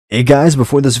Hey guys,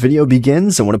 before this video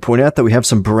begins, I want to point out that we have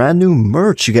some brand new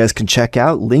merch you guys can check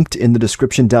out, linked in the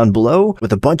description down below,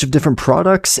 with a bunch of different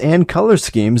products and color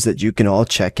schemes that you can all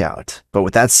check out. But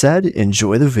with that said,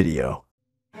 enjoy the video.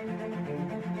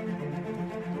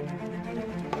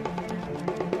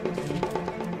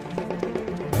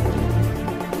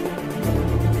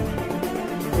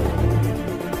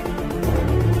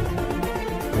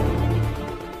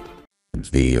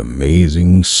 The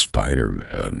Amazing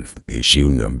Spider-Man, issue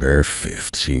number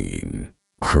 15.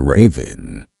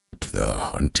 Kraven, the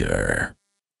Hunter.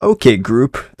 Okay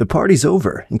group, the party's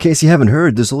over. In case you haven't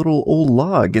heard, there's a little old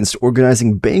law against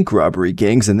organizing bank robbery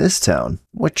gangs in this town.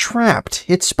 We're trapped.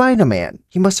 It's Spider-Man.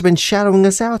 He must have been shadowing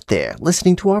us out there,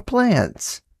 listening to our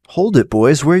plans. Hold it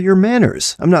boys, where are your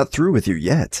manners? I'm not through with you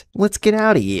yet. Let's get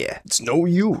out of here. It's no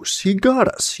use. He got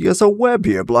us. He has a web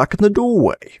here blocking the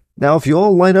doorway. Now if you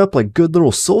all line up like good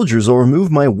little soldiers, I'll remove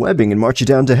my webbing and march you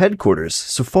down to headquarters,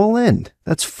 so fall in.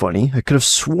 That's funny, I could have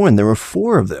sworn there were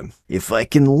 4 of them. If I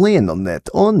can land on that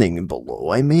awning below,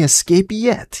 I may escape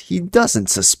yet. He doesn't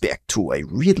suspect who I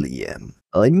really am.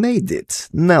 I made it.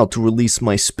 Now to release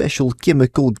my special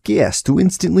chemical gas to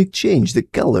instantly change the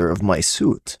color of my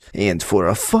suit. And for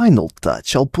a final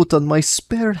touch, I'll put on my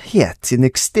spare hat and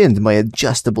extend my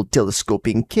adjustable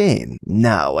telescoping cane.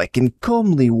 Now I can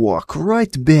calmly walk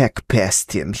right back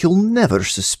past him. He'll never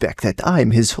suspect that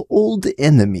I'm his old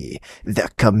enemy, the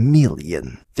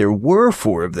chameleon. There were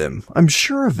 4 of them, I'm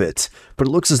sure of it, but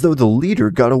it looks as though the leader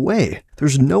got away.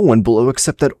 There's no one below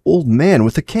except that old man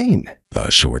with a cane. A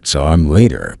short time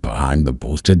later, behind the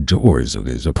bolted doors of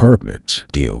his apartment,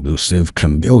 the elusive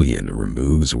chameleon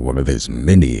removes one of his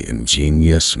many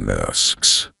ingenious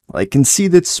masks. I can see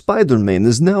that Spider-Man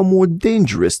is now more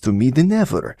dangerous to me than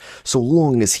ever. So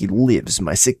long as he lives,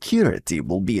 my security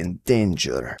will be in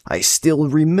danger. I still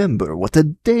remember what a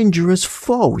dangerous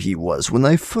foe he was when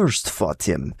I first fought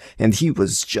him, and he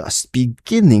was just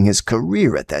beginning his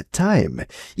career at that time.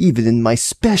 Even in my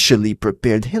specially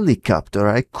prepared helicopter,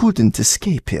 I couldn't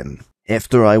escape him.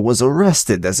 After I was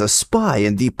arrested as a spy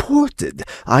and deported,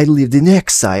 I lived in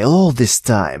exile all this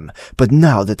time. But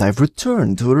now that I've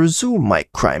returned to resume my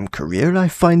crime career, I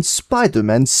find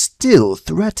Spider-Man still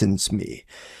threatens me.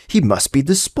 He must be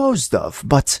disposed of,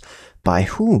 but by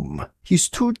whom? He's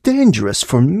too dangerous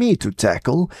for me to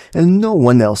tackle, and no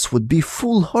one else would be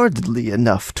foolhardily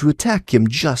enough to attack him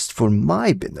just for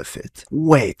my benefit.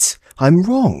 Wait, I'm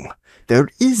wrong. There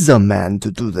is a man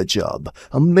to do the job,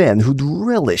 a man who'd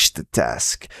relish the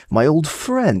task. My old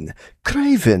friend,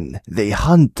 Kraven, the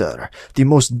Hunter, the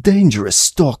most dangerous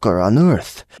stalker on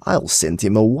Earth. I'll send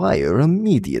him a wire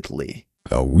immediately.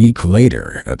 A week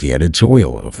later, at the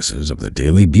editorial offices of the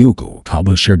Daily Bugle,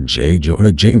 publisher J.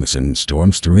 Jonah Jameson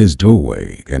storms through his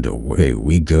doorway, and away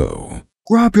we go.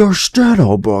 Grab your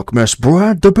steno book, Miss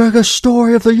Brent. The biggest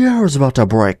story of the year is about to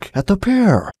break at the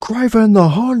pier. Kraven the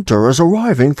Hunter is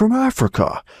arriving from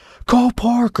Africa. Call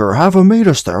Parker, have him meet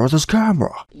us there with his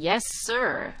camera. Yes,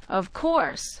 sir. Of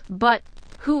course. But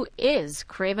who is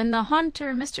Kraven the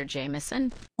Hunter, Mr.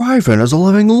 Jameson? Kraven is a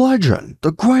living legend,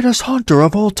 the greatest hunter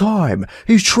of all time.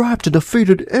 He's trapped and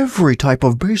defeated every type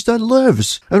of beast that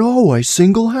lives, and always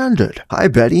single-handed. Hi,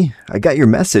 Betty. I got your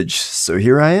message, so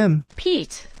here I am.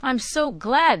 Pete, I'm so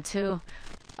glad to...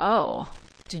 Oh,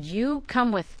 did you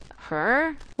come with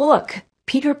her? Look,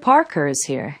 Peter Parker is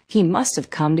here. He must have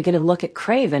come to get a look at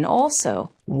Kraven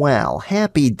also. Well,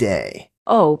 happy day.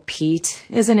 Oh, Pete,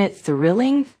 isn't it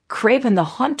thrilling? Kraven the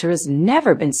Hunter has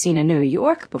never been seen in New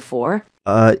York before.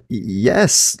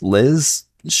 Yes, Liz.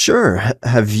 Sure.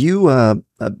 Have you,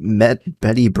 met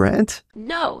Betty Brant?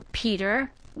 No,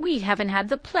 Peter. We haven't had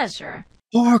the pleasure.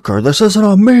 Parker, this isn't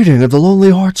a meeting of the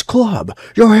Lonely Hearts Club.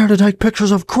 You're here to take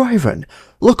pictures of Kraven.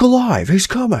 Look alive, he's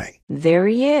coming. There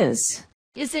he is.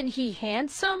 Isn't he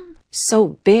handsome?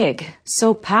 So big,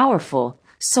 so powerful,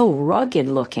 so rugged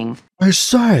looking. They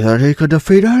say that he could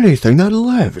defeat anything that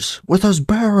lives with his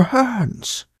bare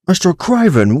hands. Mr.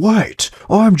 Kraven, wait.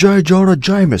 I'm J. Jonah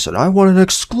Jameson. I want an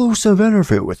exclusive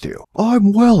interview with you.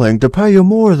 I'm willing to pay you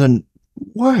more than...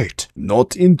 Wait.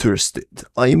 Not interested.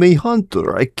 I'm a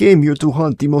hunter. I came here to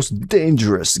hunt the most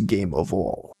dangerous game of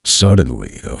all.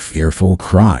 Suddenly, a fearful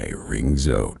cry rings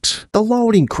out. The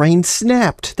loading crane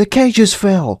snapped. The cages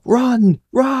fell. Run!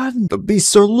 Run! The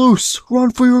beasts are loose.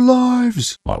 Run for your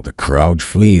lives. While the crowd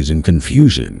flees in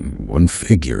confusion, one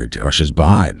figure dashes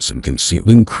behind some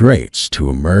concealing crates to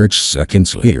emerge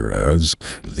seconds later as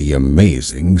the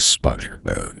Amazing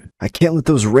Spider-Man. I can't let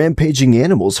those rampaging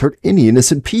animals hurt any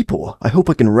innocent people. I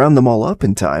hope I can round them all up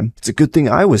in time. It's a good thing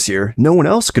I was here. No one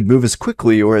else could move as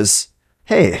quickly or as...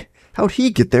 Hey, how'd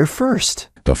he get there first?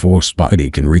 Before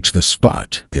Spidey can reach the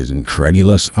spot, his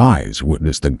incredulous eyes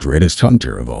witness the greatest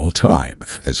hunter of all time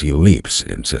as he leaps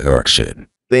into action.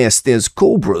 Fast as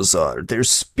cobras are, their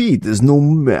speed is no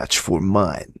match for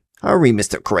mine. Hurry,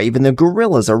 Mr. Kraven, the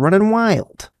gorillas are running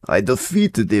wild. I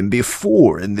defeated them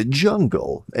before in the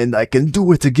jungle, and I can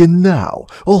do it again now.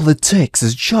 All it takes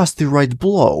is just the right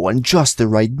blow and just the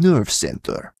right nerve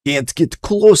center. Can't get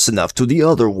close enough to the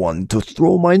other one to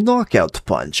throw my knockout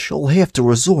punch. I'll have to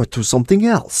resort to something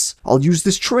else. I'll use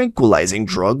this tranquilizing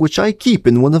drug which I keep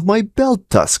in one of my belt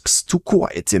tusks to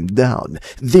quiet him down.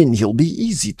 Then he'll be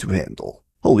easy to handle.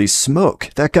 Holy smoke,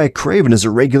 that guy Kraven is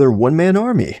a regular one-man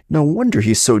army. No wonder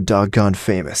he's so doggone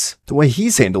famous. The way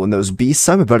he's handling those beasts,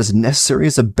 I'm about as necessary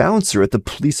as a bouncer at the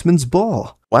policeman's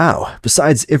ball. Wow,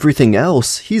 besides everything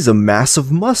else, he's a mass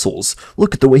of muscles.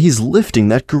 Look at the way he's lifting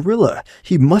that gorilla.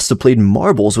 He must have played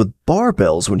marbles with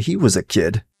barbells when he was a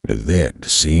kid. Then,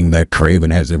 seeing that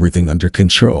Kraven has everything under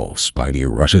control, Spidey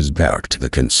rushes back to the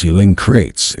concealing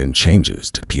crates and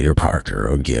changes to Peter Parker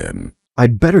again.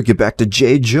 I'd better get back to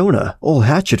J. Jonah. Old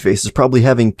Hatchetface is probably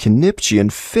having conniption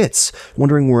fits,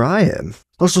 wondering where I am.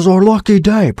 This is our lucky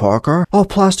day, Parker. I'll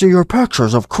plaster your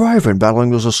pictures of Kraven battling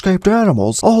those escaped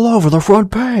animals all over the front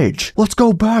page. Let's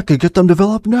go back and get them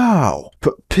developed now.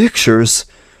 Pictures?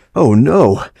 Oh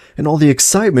no, in all the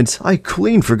excitement, I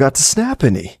clean forgot to snap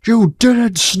any. You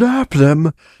didn't snap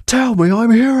them? Tell me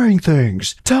I'm hearing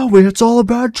things. Tell me it's all a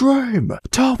bad dream.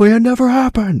 Tell me it never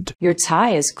happened. Your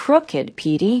tie is crooked,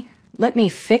 Petey. Let me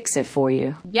fix it for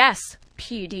you. Yes,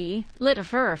 PD. Let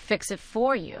her fix it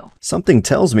for you. Something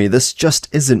tells me this just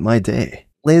isn't my day.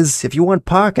 Liz, if you want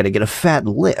Parker to get a fat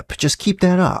lip, just keep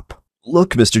that up.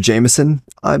 Look, Mr. Jameson,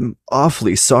 I'm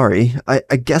awfully sorry. I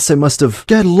guess I must have...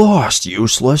 Get lost,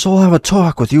 useless. I'll have a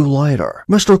talk with you later.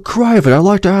 Mr. Kraven, I'd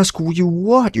like to ask you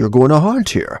what you're going to hunt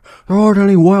here. There aren't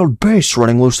any wild beasts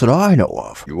running loose that I know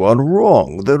of. You are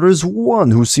wrong. There is one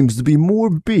who seems to be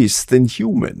more beast than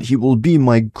human. He will be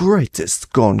my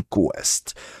greatest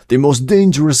conquest. The most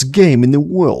dangerous game in the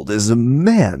world is a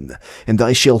man, and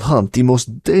I shall hunt the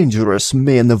most dangerous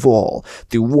man of all,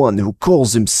 the one who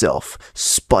calls himself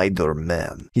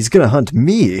Spider-Man. He's gonna hunt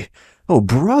me? Oh,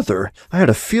 brother, I had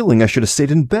a feeling I should have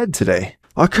stayed in bed today.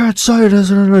 I can't say it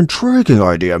isn't an intriguing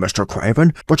idea, Mr.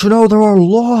 Kraven, but you know there are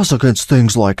laws against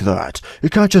things like that. You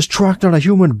can't just track down a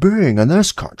human being in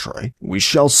this country. We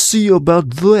shall see about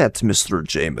that, Mr.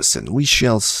 Jameson. We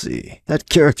shall see. That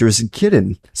character isn't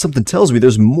kidding. Something tells me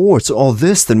there's more to all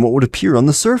this than what would appear on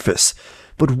the surface.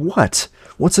 But what?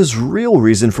 What's his real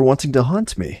reason for wanting to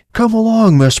hunt me? Come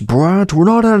along, Miss Brandt. We're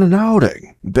not at an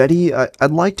outing. Betty,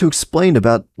 I'd like to explain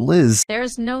about Liz.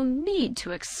 There's no need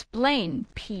to explain,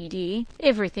 PD.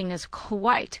 Everything is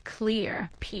quite clear,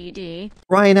 PD.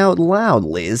 Crying out loud,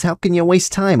 Liz. How can you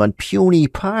waste time on puny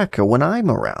Parker when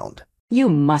I'm around? You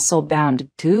muscle-bound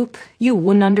dupe. You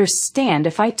wouldn't understand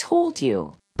if I told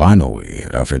you. Finally,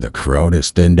 after the crowd has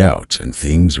thinned out and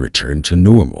things return to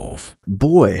normal.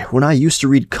 Boy, when I used to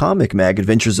read comic mag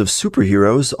adventures of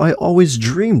superheroes, I always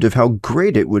dreamed of how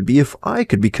great it would be if I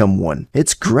could become one.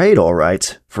 It's great,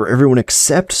 alright, for everyone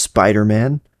except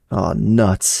Spider-Man. Aw,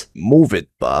 nuts. Move it,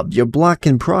 Bob. You're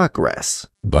blocking progress.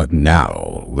 But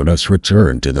now, let us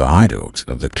return to the hideout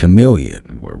of the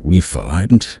Chameleon, where we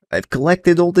find... I've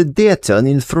collected all the data and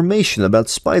information about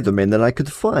Spider-Man that I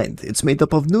could find. It's made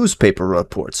up of newspaper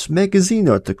reports, magazine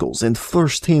articles, and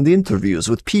first-hand interviews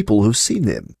with people who've seen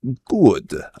him.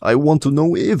 Good. I want to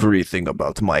know everything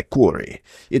about my quarry.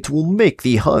 It will make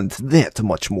the hunt that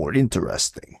much more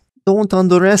interesting. Don't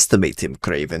underestimate him,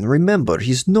 Kraven. Remember,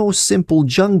 he's no simple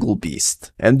jungle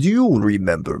beast. And you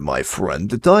remember, my friend,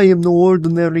 that I am no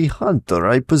ordinary hunter.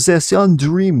 I possess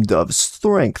undreamed of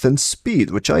strength and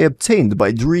speed, which I obtained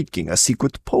by drinking a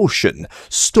secret potion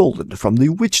stolen from the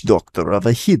witch doctor of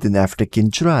a hidden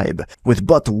African tribe. With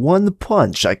but one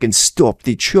punch, I can stop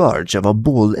the charge of a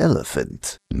bull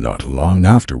elephant. Not long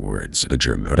afterwards, a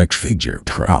dramatic figure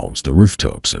prowls the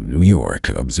rooftops of New York,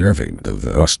 observing the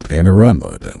vast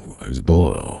panorama that was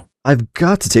below. I've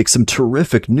got to take some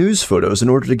terrific news photos in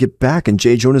order to get back in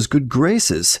J. Jonah's good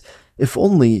graces. If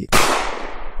only...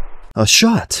 A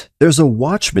shot. There's a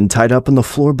watchman tied up on the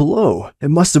floor below.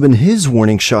 It must have been his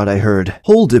warning shot I heard.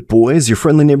 Hold it, boys. Your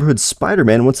friendly neighborhood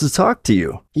Spider-Man wants to talk to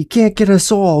you. He can't get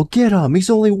us all. Get him. He's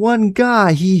only one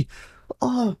guy.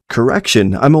 Oh,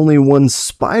 correction, I'm only one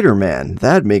Spider-Man.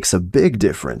 That makes a big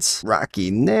difference.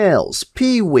 Rocky nails.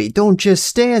 Pee-wee, don't just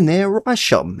stand there,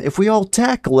 rush him. If we all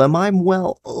tackle him, I'm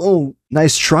well... Oh,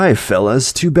 nice try,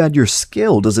 fellas. Too bad your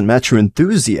skill doesn't match your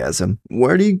enthusiasm.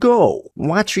 Where'd he go?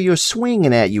 Watch where you're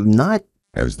swinging at, you nut.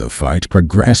 As the fight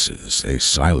progresses, a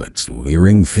silent,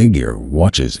 leering figure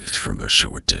watches it from a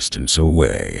short distance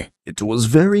away. It was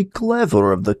very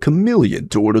clever of the chameleon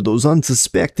to order those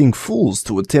unsuspecting fools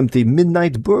to attempt a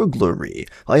midnight burglary.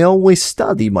 I always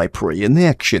study my prey in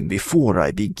action before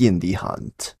I begin the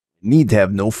hunt. Need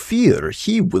have no fear,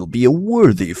 he will be a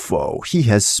worthy foe. He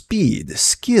has speed,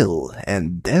 skill,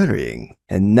 and daring.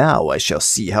 And now I shall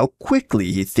see how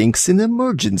quickly he thinks in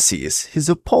emergencies. His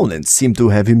opponents seem to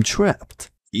have him trapped.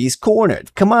 He's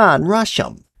cornered. Come on, rush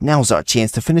him. Now's our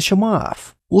chance to finish him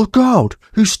off. Look out!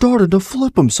 He started to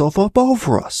flip himself up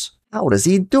over us. How does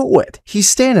he do it? He's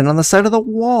standing on the side of the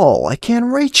wall. I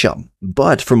can't reach him.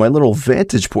 But from my little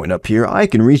vantage point up here, I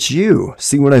can reach you.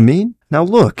 See what I mean? Now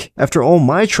look, after all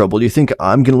my trouble, you think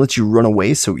I'm gonna let you run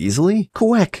away so easily?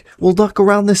 Quick, we'll duck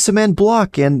around this cement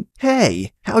block and...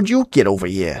 Hey, how'd you get over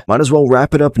here? Might as well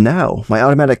wrap it up now. My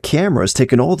automatic camera has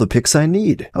taken all the pics I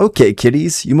need. Okay,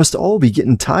 kiddies, you must all be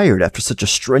getting tired after such a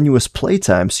strenuous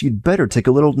playtime, so you'd better take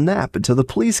a little nap until the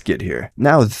police get here.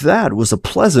 Now that was a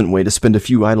pleasant way to spend a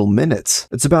few idle minutes.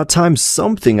 It's about time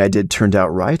something I did turned out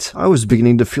right. I was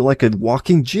beginning to feel like a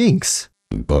walking jinx.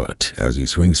 But as he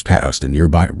swings past a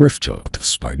nearby rooftop,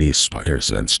 Spidey's spider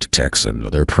sense detects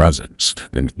another presence,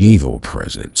 an evil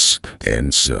presence,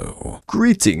 and so...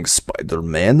 Greetings,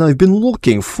 Spider-Man. I've been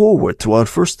looking forward to our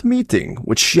first meeting,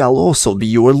 which shall also be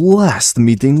your last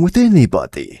meeting with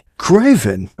anybody.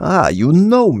 Kraven? Ah, you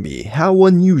know me. How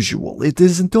unusual. It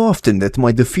isn't often that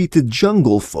my defeated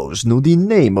jungle foes know the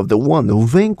name of the one who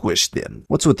vanquished them.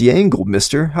 What's with the angle,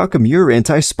 mister? How come you're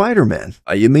anti-Spider-Man?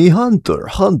 I am a hunter.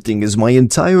 Hunting is my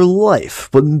entire life,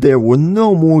 but there were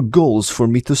no more goals for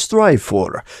me to strive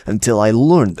for until I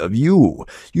learned of you.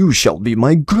 You shall be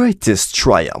my greatest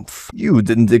triumph. You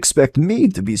didn't expect me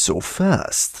to be so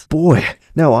fast. Boy,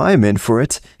 now I'm in for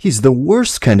it. He's the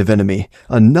worst kind of enemy.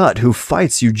 A nut who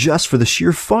fights you just for the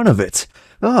sheer fun of it.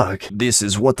 Ugh, this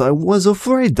is what I was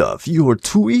afraid of. You're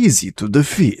too easy to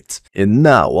defeat. And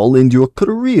now I'll end your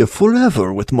career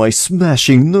forever with my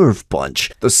smashing nerve punch.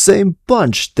 The same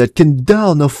punch that can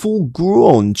down a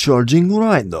full-grown charging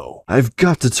rhino. I've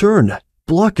got to turn.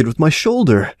 Block it with my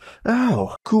shoulder.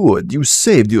 Ow. Good, you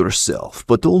saved yourself,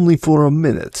 but only for a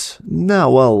minute.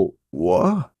 Now I'll...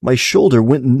 What? My shoulder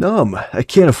went numb. I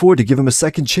can't afford to give him a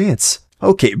second chance.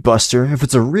 Okay, Buster, if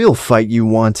it's a real fight you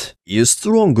want. He is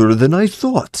stronger than I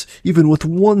thought. Even with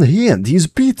one hand, he's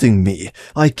beating me.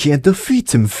 I can't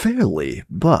defeat him fairly.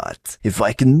 But if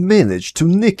I can manage to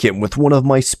nick him with one of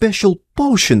my special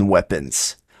potion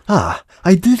weapons. Ah,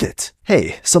 I did it.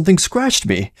 Hey, something scratched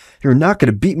me. You're not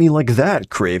gonna beat me like that,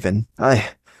 Kraven.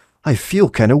 I feel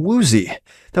kinda woozy.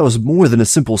 That was more than a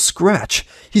simple scratch.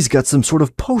 He's got some sort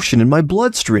of potion in my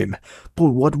bloodstream. But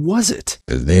what was it?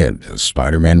 Then, as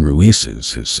Spider-Man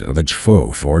releases his savage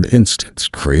foe for an instant,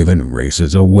 Kraven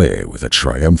races away with a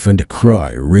triumphant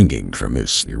cry ringing from his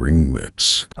sneering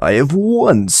lips. I have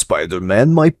won,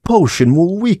 Spider-Man. My potion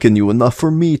will weaken you enough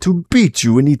for me to beat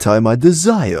you anytime I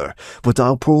desire. But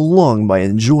I'll prolong my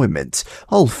enjoyment.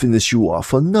 I'll finish you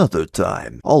off another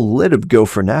time. I'll let him go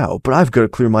for now, but I've got to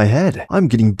clear my head. I'm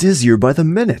getting dizzier by the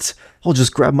minute. I'll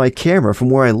just grab my camera from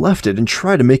where I left it and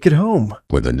try to make it home.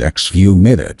 For the next few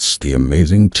minutes, the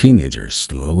amazing teenager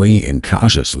slowly and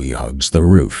cautiously hugs the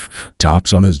roof,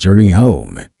 tops on his journey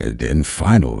home, and then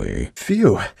finally...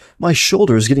 Phew, my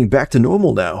shoulder is getting back to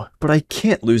normal now, but I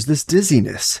can't lose this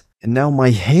dizziness. And now my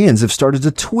hands have started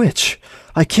to twitch.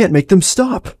 I can't make them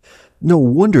stop. No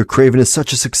wonder Kraven is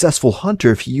such a successful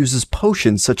hunter if he uses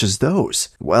potions such as those.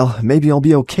 Well, maybe I'll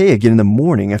be okay again in the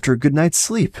morning after a good night's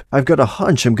sleep. I've got a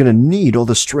hunch I'm gonna need all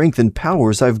the strength and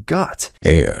powers I've got.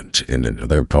 And in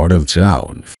another part of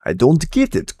town... I don't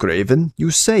get it, Kraven. You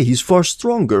say he's far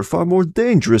stronger, far more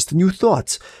dangerous than you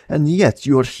thought, and yet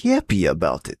you're happy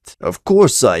about it. Of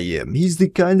course I am. He's the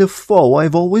kind of foe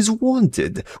I've always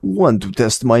wanted. One to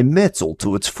test my mettle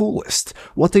to its fullest.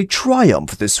 What a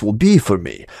triumph this will be for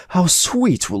me. How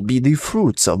sweet will be the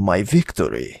fruits of my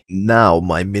victory. Now,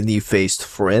 my many-faced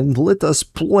friend, let us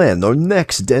plan our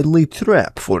next deadly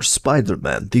trap for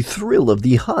Spider-Man. The thrill of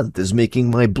the hunt is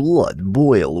making my blood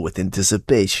boil with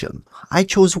anticipation. I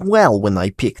chose well when I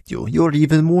picked you. You're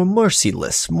even more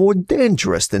merciless, more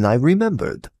dangerous than I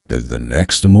remembered. The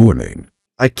next morning...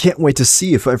 I can't wait to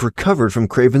see if I've recovered from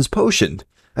Kraven's potion.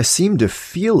 I seem to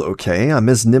feel okay. I'm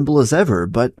as nimble as ever,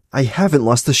 but I haven't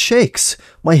lost the shakes.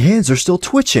 My hands are still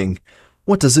twitching.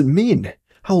 What does it mean?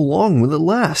 How long will it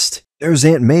last? There's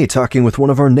Aunt May talking with one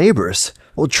of our neighbors.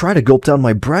 I'll try to gulp down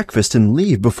my breakfast and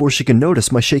leave before she can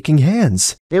notice my shaking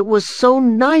hands. It was so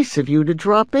nice of you to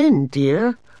drop in,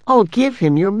 dear. I'll give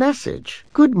him your message.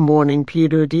 Good morning,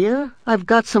 Peter dear. I've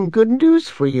got some good news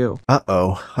for you.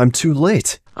 Uh-oh, I'm too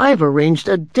late. I've arranged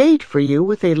a date for you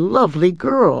with a lovely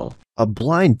girl. A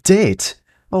blind date?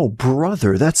 Oh,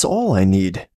 brother, that's all I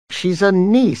need. She's a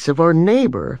niece of our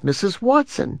neighbor, Mrs.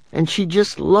 Watson, and she'd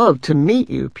just love to meet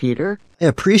you, Peter. I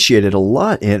appreciate it a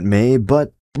lot, Aunt May,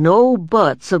 but... No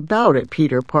buts about it,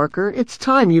 Peter Parker. It's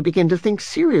time you begin to think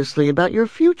seriously about your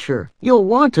future. You'll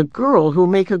want a girl who'll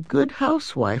make a good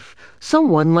housewife,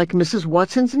 someone like Mrs.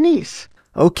 Watson's niece.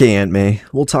 Okay, Aunt May.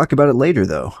 We'll talk about it later,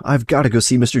 though. I've got to go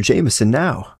see Mr. Jameson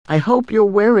now. I hope you're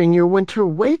wearing your winter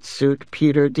waitsuit,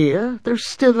 Peter dear. There's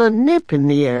still a nip in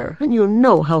the air, and you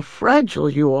know how fragile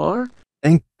you are.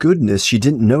 Thank goodness she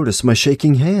didn't notice my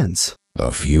shaking hands.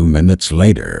 A few minutes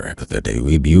later, the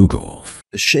Daily Bugle.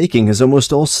 The shaking has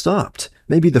almost all stopped.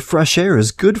 Maybe the fresh air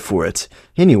is good for it.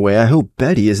 Anyway, I hope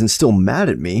Betty isn't still mad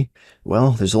at me.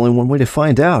 Well, there's only one way to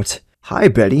find out. Hi,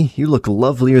 Betty. You look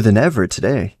lovelier than ever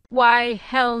today. Why,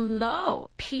 hello,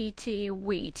 Petey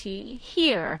Weety.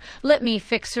 Here, let me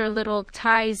fix her little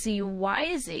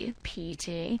tizy-wizy,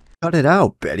 Petey. Cut it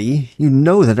out, Betty. You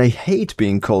know that I hate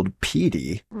being called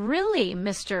Petey. Really,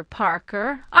 Mr.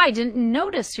 Parker? I didn't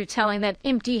notice you telling that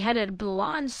empty-headed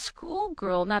blonde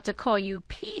schoolgirl not to call you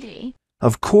Petey.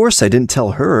 Of course I didn't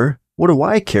tell her. What do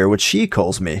I care what she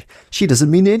calls me? She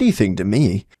doesn't mean anything to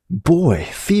me. Boy,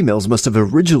 females must have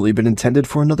originally been intended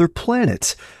for another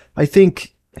planet. I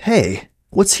think... Hey,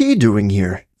 what's he doing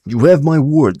here? You have my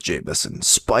word, Jameson.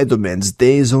 Spider-Man's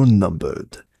days are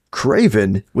numbered.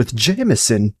 Kraven? With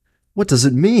Jameson? What does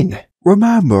it mean?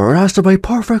 Remember, it has to be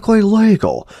perfectly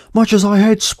legal. Much as I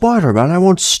hate Spider-Man, I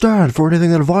won't stand for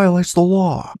anything that violates the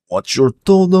law. What's your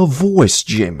tone of voice,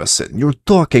 Jameson? You're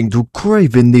talking to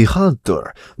Kraven the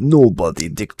Hunter. Nobody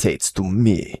dictates to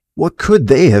me. What could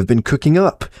they have been cooking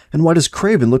up? And why does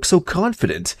Kraven look so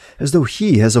confident, as though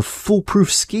he has a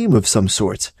foolproof scheme of some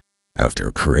sort?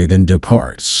 After Kraven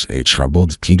departs, a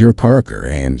troubled Peter Parker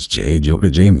hands J.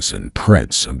 Jonah Jameson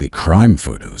prints of the crime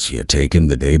photos he had taken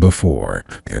the day before,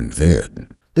 and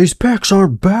then... These pics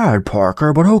aren't bad,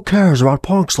 Parker, but who cares about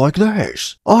punks like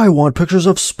these? I want pictures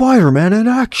of Spider-Man in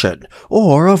action,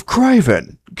 or of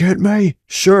Kraven. Get me?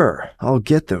 Sure, I'll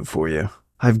get them for you.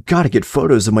 I've got to get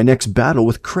photos of my next battle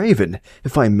with Kraven,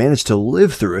 if I manage to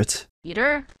live through it.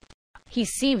 Peter? He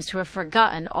seems to have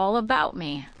forgotten all about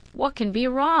me. What can be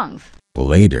wrong?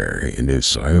 Later, in his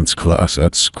science class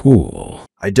at school.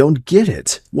 I don't get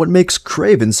it. What makes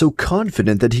Kraven so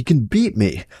confident that he can beat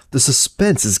me? The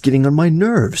suspense is getting on my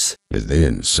nerves.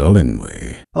 Then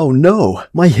sullenly... Oh no,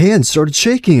 my hand started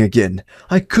shaking again.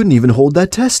 I couldn't even hold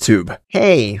that test tube.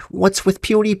 Hey, what's with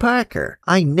Peter Parker?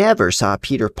 I never saw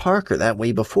Peter Parker that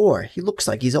way before. He looks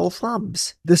like he's all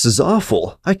thumbs. This is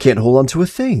awful. I can't hold on to a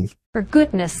thing. For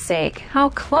goodness sake, how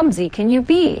clumsy can you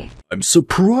be? I'm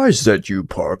surprised at you,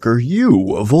 Parker.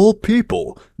 You, of all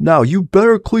people. Now you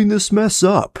better clean this mess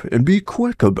up, and be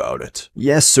quick about it.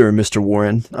 Yes, sir, Mr.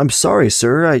 Warren. I'm sorry,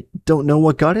 sir. I don't know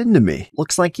what got into me.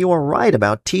 Looks like you were right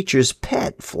about Teacher's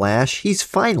pet, Flash. He's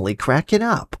finally cracking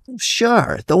up.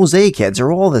 Sure, those eggheads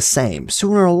are all the same.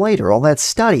 Sooner or later, all that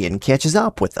studying catches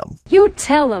up with them. You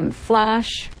tell him,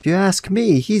 Flash. If you ask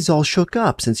me, he's all shook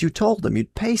up since you told him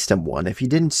you'd paste him one if he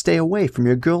didn't stay away from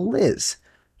your girl Liz.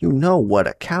 You know what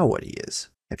a coward he is.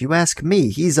 If you ask me,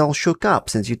 he's all shook up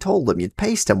since you told him you'd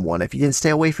paste him one if he didn't stay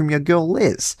away from your girl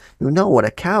Liz. You know what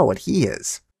a coward he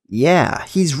is. Yeah,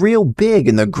 he's real big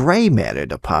in the gray matter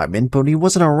department, but he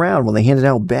wasn't around when they handed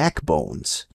out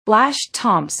backbones. Flash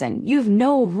Thompson, you've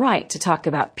no right to talk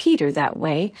about Peter that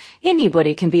way.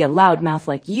 Anybody can be a loudmouth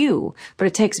like you, but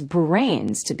it takes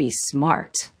brains to be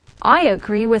smart. I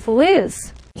agree with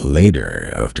Liz.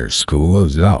 Later, after school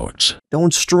is out.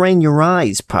 Don't strain your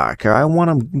eyes, Parker. I want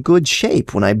 'em in good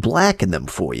shape when I blacken them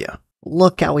for you.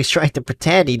 Look how he's trying to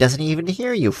pretend he doesn't even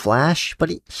hear you, Flash,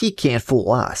 but he can't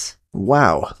fool us.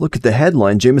 Wow, look at the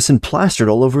headline Jameson plastered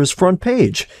all over his front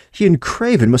page. He and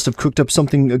Kraven must have cooked up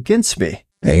something against me.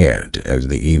 And as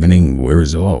the evening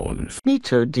wears on...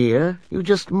 Mito, dear, you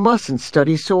just mustn't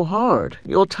study so hard.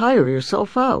 You'll tire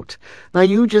yourself out. Now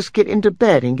you just get into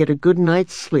bed and get a good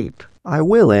night's sleep. I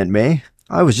will, Aunt May.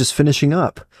 I was just finishing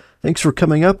up. Thanks for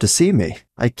coming up to see me.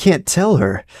 I can't tell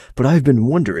her, but I've been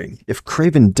wondering, if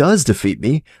Kraven does defeat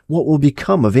me, what will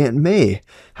become of Aunt May?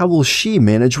 How will she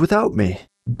manage without me?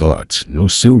 But no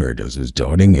sooner does his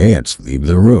doting aunt leave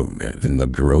the room than the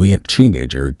brilliant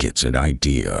teenager gets an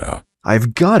idea.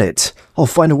 I've got it! I'll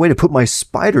find a way to put my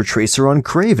spider tracer on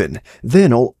Kraven.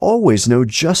 Then I'll always know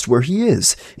just where he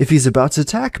is, if he's about to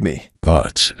attack me.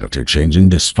 But after changing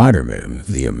to Spider-Man,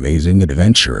 the amazing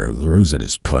adventurer learns that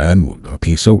his plan will not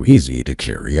be so easy to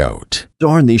carry out.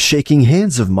 Darn these shaking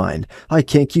hands of mine. I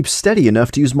can't keep steady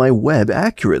enough to use my web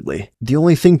accurately. The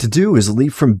only thing to do is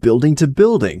leap from building to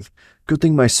building. Good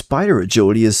thing my spider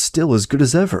agility is still as good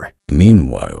as ever.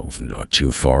 Meanwhile, not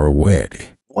too far away.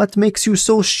 What makes you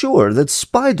so sure that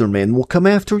Spider-Man will come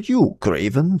after you,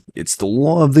 Kraven? It's the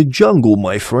law of the jungle,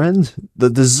 my friend. The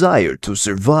desire to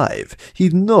survive. He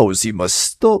knows he must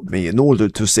stop me in order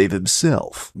to save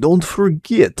himself. Don't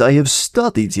forget, I have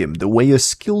studied him the way a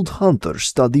skilled hunter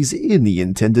studies any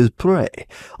intended prey.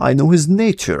 I know his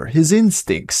nature, his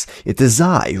instincts. It is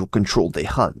I who control the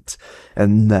hunt.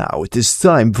 And now it is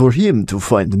time for him to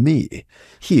find me.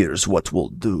 Here's what we'll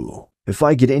do. If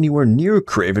I get anywhere near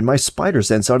Kraven, my spider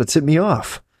sense ought to tip me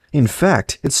off. In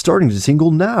fact, it's starting to tingle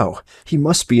now. He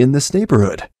must be in this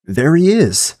neighborhood. There he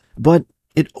is. But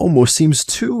it almost seems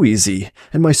too easy,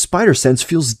 and my spider sense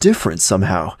feels different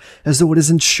somehow, as though it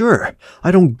isn't sure. I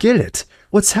don't get it.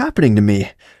 What's happening to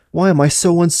me? Why am I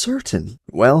so uncertain?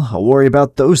 Well, I'll worry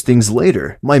about those things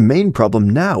later. My main problem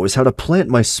now is how to plant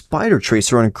my spider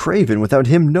tracer on Kraven without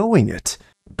him knowing it.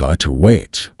 But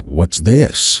wait, what's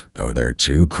this? Are there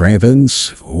two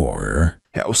Kravens, or...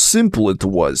 How simple it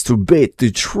was to bait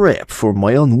the trap for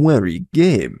my unwary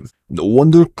game. No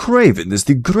wonder Kraven is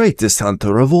the greatest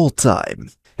hunter of all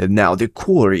time. And now the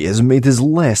quarry has made his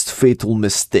last fatal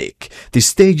mistake. The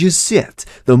stage is set.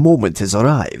 The moment has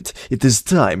arrived. It is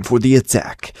time for the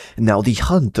attack. Now the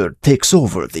hunter takes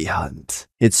over the hunt.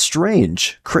 It's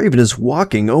strange. Kraven is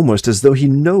walking almost as though he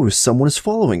knows someone is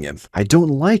following him. I don't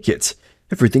like it.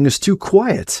 Everything is too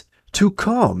quiet, too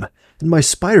calm, and my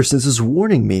spider sense is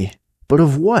warning me. But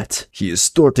of what? He is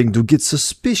starting to get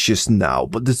suspicious now,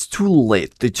 but it's too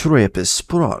late. The trap is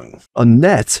sprung. A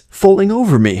net falling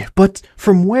over me. But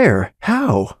from where?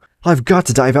 How? I've got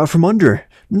to dive out from under.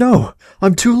 No,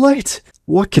 I'm too late.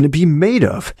 What can it be made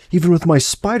of? Even with my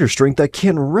spider strength, I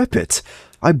can't rip it.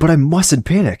 But I mustn't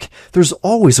panic. There's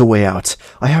always a way out.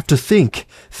 I have to think.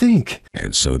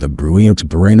 And so the brilliant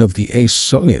brain of the ace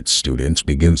science student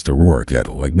begins to work at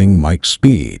lightning Mike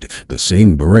speed, the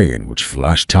same brain which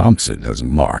Flash Thompson has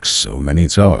marked so many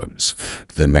times.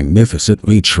 The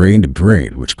magnificently trained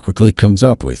brain which quickly comes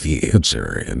up with the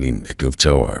answer in the nick of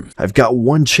time. I've got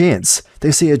one chance.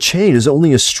 They say a chain is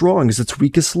only as strong as its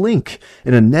weakest link.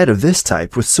 In a net of this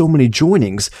type, with so many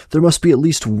joinings, there must be at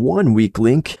least one weak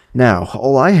link. Now,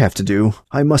 all I have to do,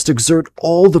 I must exert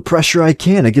all the pressure I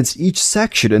can against each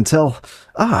section until...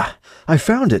 I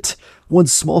found it! One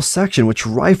small section which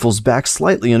rifles back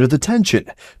slightly under the tension,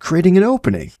 creating an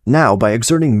opening. Now, by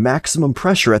exerting maximum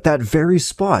pressure at that very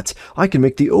spot, I can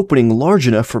make the opening large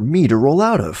enough for me to roll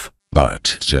out of.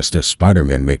 But just as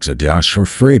Spider-Man makes a dash for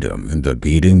freedom and the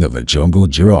beating of a jungle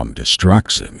drum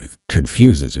distracts him, it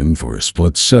confuses him for a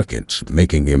split second,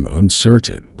 making him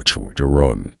uncertain which way to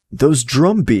run. Those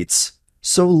drum beats,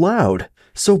 so loud,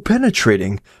 so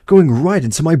penetrating, going right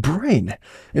into my brain.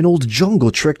 An old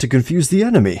jungle trick to confuse the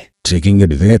enemy. Taking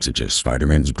advantage of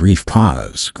Spider-Man's brief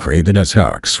pause, Kraven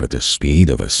attacks with the speed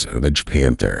of a savage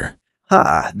panther.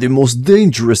 The most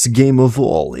dangerous game of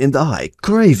all, and I,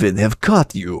 Kraven, have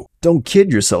caught you. Don't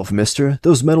kid yourself, mister.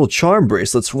 Those metal charm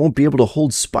bracelets won't be able to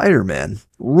hold Spider-Man.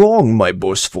 Wrong, my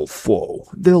boastful foe.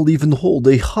 They'll even hold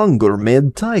a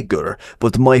hunger-mad tiger,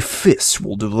 but my fists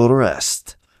will do the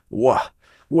rest.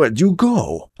 Where'd you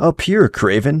go? Up here,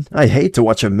 Kraven. I hate to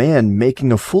watch a man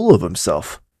making a fool of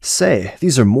himself. Say,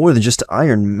 these are more than just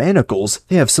iron manacles.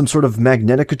 They have some sort of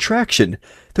magnetic attraction.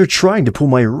 They're trying to pull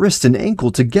my wrist and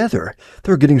ankle together.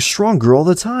 They're getting stronger all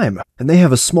the time. And they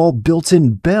have a small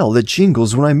built-in bell that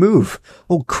jingles when I move.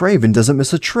 Old Kraven doesn't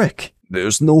miss a trick.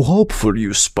 There's no hope for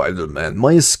you, Spider-Man.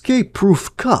 My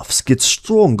escape-proof cuffs get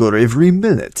stronger every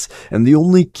minute, and the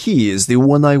only key is the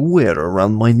one I wear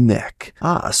around my neck.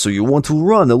 So you want to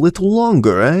run a little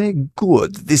longer, eh?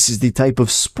 Good. This is the type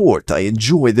of sport I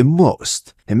enjoy the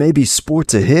most. It may be sport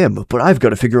to him, but I've got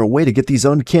to figure a way to get these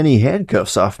uncanny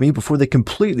handcuffs off me before they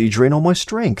completely drain all my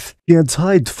strength. Can't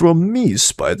hide from me,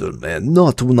 Spider-Man,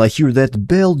 not when I hear that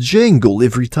bell jangle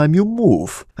every time you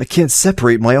move. I can't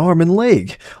separate my arm and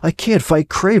leg. I can't fight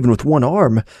Kraven with one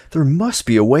arm. There must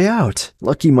be a way out.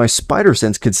 Lucky my spider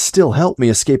sense could still help me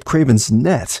escape Kraven's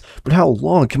net, but how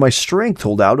long can my strength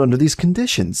hold out under these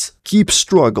conditions? Keep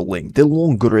struggling. The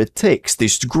longer it takes,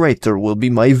 the greater will be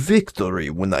my victory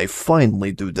when I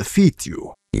finally do defeat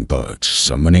you. But,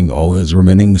 summoning all his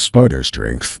remaining spider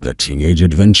strength, the teenage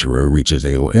adventurer reaches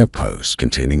a lamppost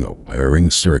containing a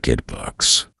wiring circuit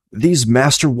box. These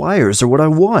master wires are what I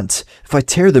want. If I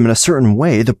tear them in a certain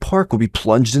way, the park will be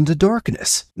plunged into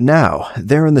darkness. Now,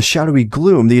 there in the shadowy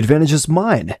gloom, the advantage is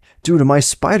mine, due to my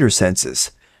spider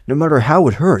senses. No matter how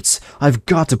it hurts, I've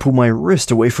got to pull my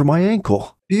wrist away from my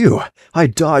ankle. Phew, I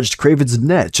dodged Kraven's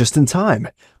net just in time.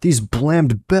 These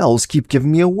blamed bells keep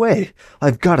giving me away.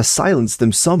 I've got to silence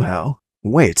them somehow.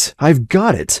 Wait, I've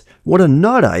got it! What a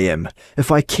nut I am!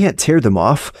 If I can't tear them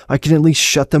off, I can at least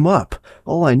shut them up.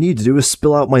 All I need to do is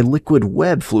spill out my liquid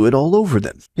web fluid all over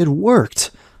them. It worked!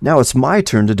 Now it's my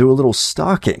turn to do a little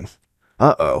stalking.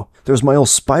 Uh-oh, there's my old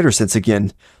spider sense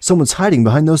again. Someone's hiding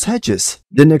behind those hedges.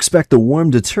 Didn't expect the worm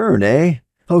to turn, eh?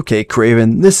 Okay,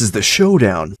 Kraven, this is the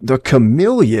showdown. The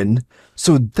chameleon?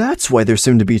 So that's why there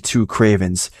seem to be two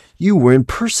Kravens. You were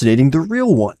impersonating the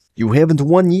real one. You haven't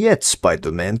won yet,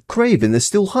 Spider-Man. Kraven is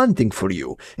still hunting for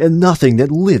you, and nothing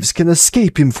that lives can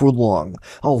escape him for long.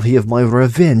 I'll have my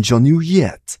revenge on you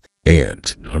yet.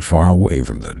 And not far away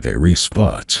from the very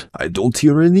spot. I don't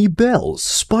hear any bells.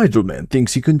 Spider-Man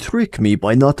thinks he can trick me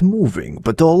by not moving,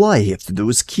 but all I have to do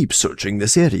is keep searching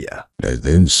this area. And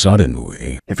then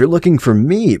suddenly... If you're looking for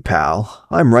me, pal,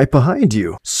 I'm right behind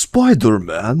you.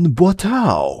 Spider-Man, but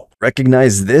how?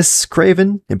 Recognize this,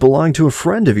 Kraven? It belonged to a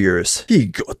friend of yours. He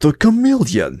got the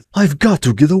chameleon. I've got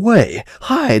to get away.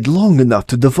 Hide long enough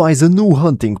to devise a new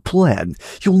hunting plan.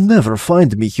 You'll never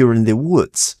find me here in the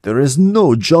woods. There is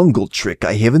no jungle trick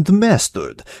I haven't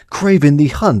mastered. Kraven the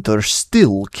Hunter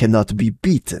still cannot be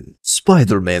beaten.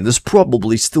 Spider-Man is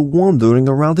probably still wandering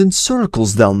around in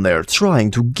circles down there trying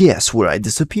to guess where I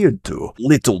disappeared to.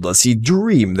 Little does he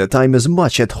dream that I'm as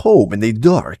much at home in the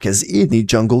dark as any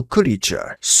jungle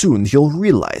creature. Soon he'll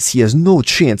realize he has no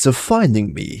chance of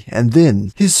finding me, and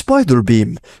then his spider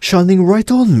beam shining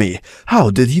right on me. How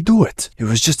did he do it? It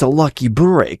was just a lucky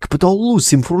break, but I'll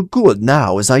lose him for good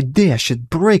now as I dash at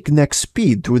breakneck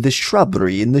speed through the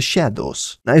shrubbery in the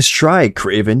shadows. Nice try,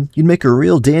 Kraven. You'd make a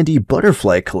real dandy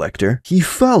butterfly collector. He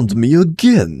found me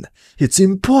again. It's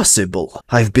impossible.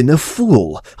 I've been a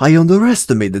fool. I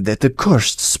underestimated that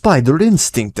accursed spider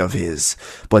instinct of his.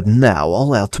 But now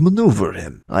I'll outmaneuver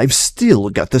him. I've still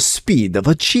got the speed of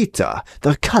a cheetah,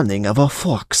 the cunning of a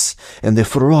fox, and the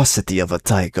ferocity of a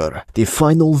tiger. The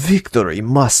final victory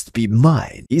must be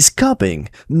mine. He's coming.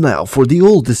 Now for the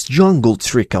oldest jungle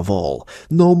trick of all.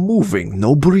 No moving,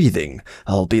 no breathing.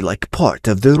 I'll be like part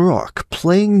of the rock,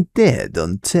 playing dead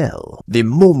until the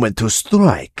moment to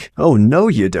strike. Oh no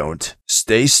you don't.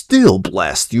 Stay still,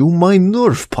 blast you. My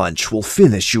nerve punch will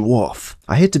finish you off.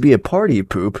 I hate to be a party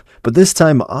poop, but this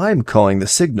time I'm calling the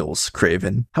signals,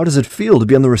 Kraven. How does it feel to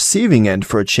be on the receiving end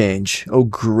for a change, oh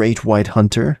great white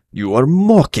hunter? You are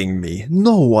mocking me.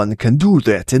 No one can do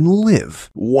that and live.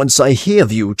 Once I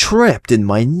have you trapped in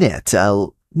my net,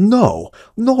 No,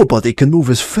 nobody can move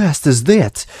as fast as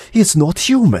that. It's not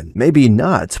human. Maybe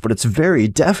not, but it's very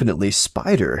definitely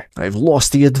spider. I've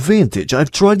lost the advantage.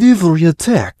 I've tried every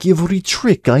attack, every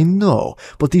trick I know,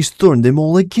 but he's turned them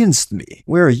all against me.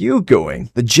 Where are you going?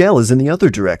 The gel is in the other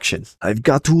direction. I've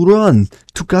got to run.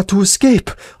 Got to escape.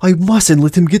 I mustn't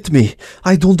let him get me.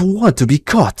 I don't want to be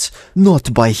caught.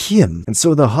 Not by him. And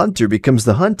so the hunter becomes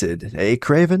the hunted, eh,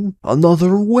 Kraven?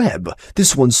 Another web.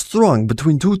 This one's strung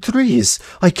between two trees.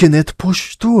 I cannot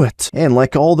push through it. And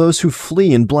like all those who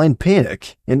flee in blind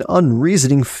panic, in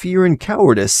unreasoning fear and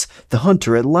cowardice, the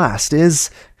hunter at last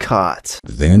is caught.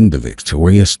 Then the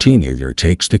victorious teenager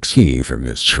takes the key from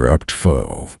his trapped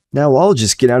foe. Now I'll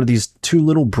just get out of these two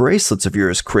little bracelets of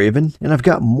yours, Kraven, and I've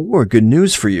got more good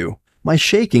news for you. My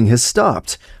shaking has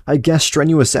stopped. I guess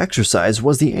strenuous exercise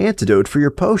was the antidote for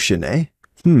your potion, eh?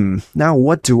 Now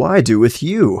what do I do with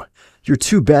you? You're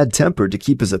too bad-tempered to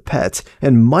keep as a pet,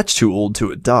 and much too old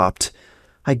to adopt.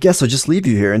 I guess I'll just leave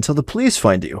you here until the police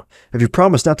find you, if you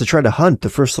promise not to try to hunt the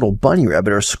first little bunny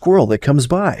rabbit or squirrel that comes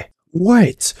by.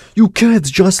 Wait, you can't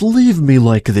just leave me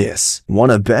like this.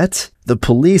 Wanna bet? The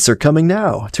police are coming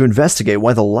now to investigate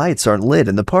why the lights aren't lit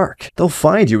in the park. They'll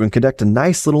find you and conduct a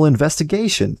nice little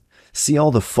investigation. See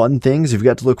all the fun things you've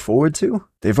got to look forward to?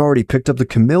 They've already picked up the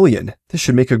chameleon. This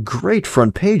should make a great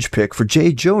front page pick for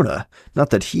J. Jonah. Not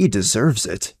that he deserves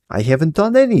it. I haven't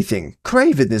done anything.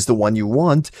 Kraven is the one you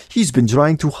want. He's been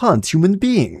trying to hunt human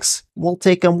beings. We'll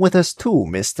take him with us too,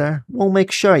 mister. We'll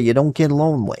make sure you don't get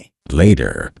lonely.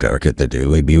 Later, back at the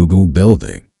Daily Bugle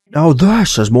building. Now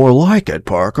this is more like it,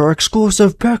 Parker.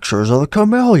 Exclusive pictures of the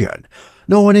chameleon.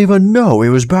 No one even knew he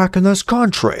was back in this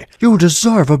country. You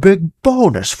deserve a big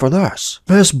bonus for this.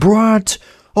 Miss Brandt,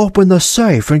 open the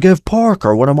safe and give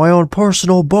Parker one of my own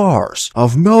personal bars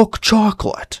of milk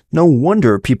chocolate. No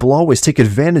wonder people always take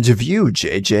advantage of you,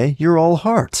 JJ. You're all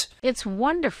heart. It's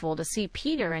wonderful to see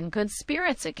Peter in good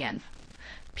spirits again.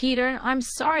 Peter, I'm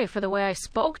sorry for the way I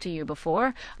spoke to you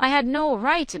before. I had no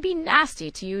right to be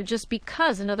nasty to you just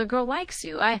because another girl likes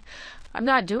you. I'm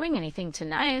not doing anything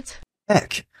tonight.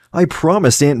 Heck, I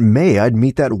promised Aunt May I'd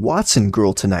meet that Watson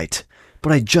girl tonight,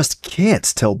 but I just can't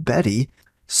tell Betty.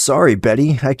 Sorry,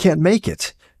 Betty, I can't make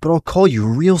it, but I'll call you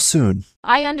real soon.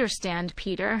 I understand,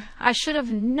 Peter. I should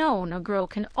have known a girl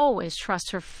can always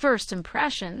trust her first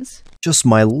impressions. Just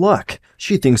my luck.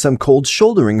 She thinks I'm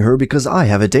cold-shouldering her because I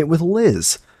have a date with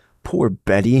Liz. Poor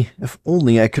Betty, if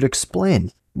only I could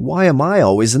explain. Why am I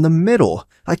always in the middle?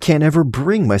 I can't ever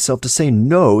bring myself to say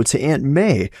no to Aunt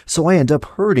May, so I end up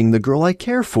hurting the girl I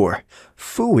care for.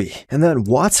 Phooey. And that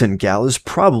Watson gal is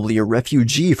probably a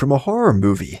refugee from a horror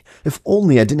movie. If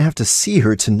only I didn't have to see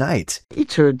her tonight.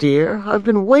 Peter, dear, I've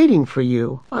been waiting for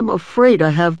you. I'm afraid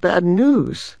I have bad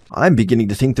news. I'm beginning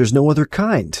to think there's no other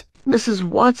kind. Mrs.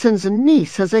 Watson's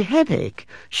niece has a headache.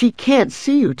 She can't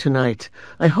see you tonight.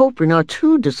 I hope you're not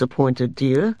too disappointed,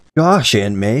 dear. Gosh,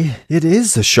 Aunt May, it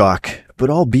is a shock,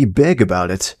 but I'll be big about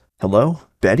it. Hello?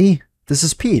 Betty? This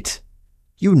is Pete.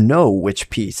 You know which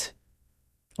Pete.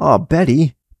 Aw,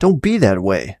 Betty, don't be that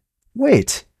way.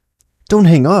 Wait. Don't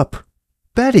hang up.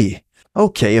 Betty.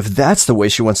 Okay, if that's the way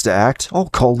she wants to act, I'll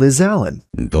call Liz Allen.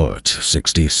 But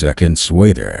 60 seconds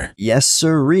later. Yes,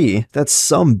 sirree. That's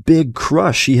some big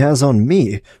crush she has on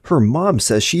me. Her mom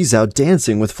says she's out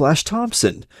dancing with Flash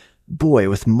Thompson. Boy,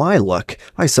 with my luck,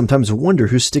 I sometimes wonder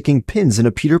who's sticking pins in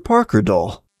a Peter Parker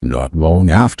doll. Not long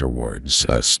afterwards,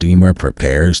 a steamer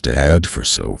prepares to head for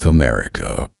South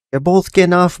America. You're both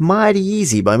getting off mighty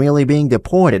easy by merely being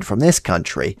deported from this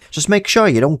country. Just make sure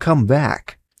you don't come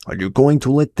back. Are you going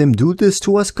to let them do this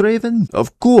to us, Kraven?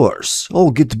 Of course. I'll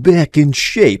get back in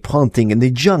shape hunting in the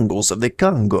jungles of the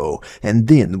Congo, and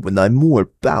then when I'm more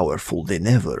powerful than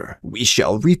ever, we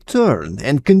shall return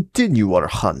and continue our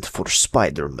hunt for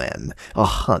Spider-Man, a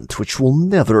hunt which will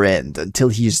never end until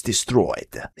he is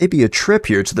destroyed. Maybe a trip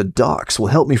here to the docks will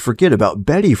help me forget about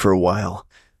Betty for a while.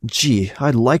 Gee,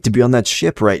 I'd like to be on that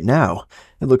ship right now.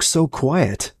 It looks so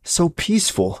quiet, so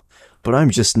peaceful, but I'm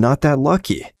just not that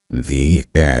lucky. The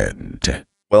end.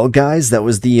 Well, guys, that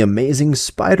was the Amazing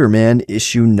Spider-Man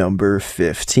issue number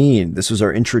 15. This was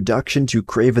our introduction to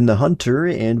Kraven the Hunter,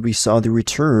 and we saw the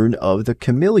return of the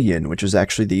Chameleon, which was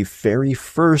actually the very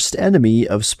first enemy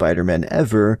of Spider-Man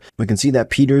ever. We can see that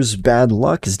Peter's bad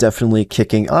luck is definitely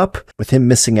kicking up, with him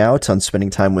missing out on spending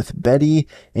time with Betty,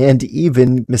 and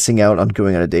even missing out on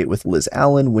going on a date with Liz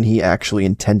Allen when he actually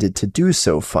intended to do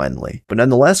so finally. But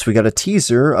nonetheless, we got a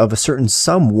teaser of a certain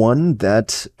someone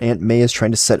that Aunt May is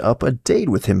trying to set up a date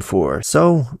with him for.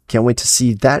 So, can't wait to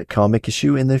see that comic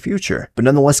issue in the future. But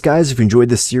nonetheless, guys, if you enjoyed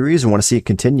this series and want to see it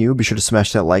continue, be sure to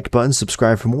smash that like button,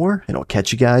 subscribe for more, and I'll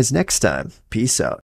catch you guys next time. Peace out.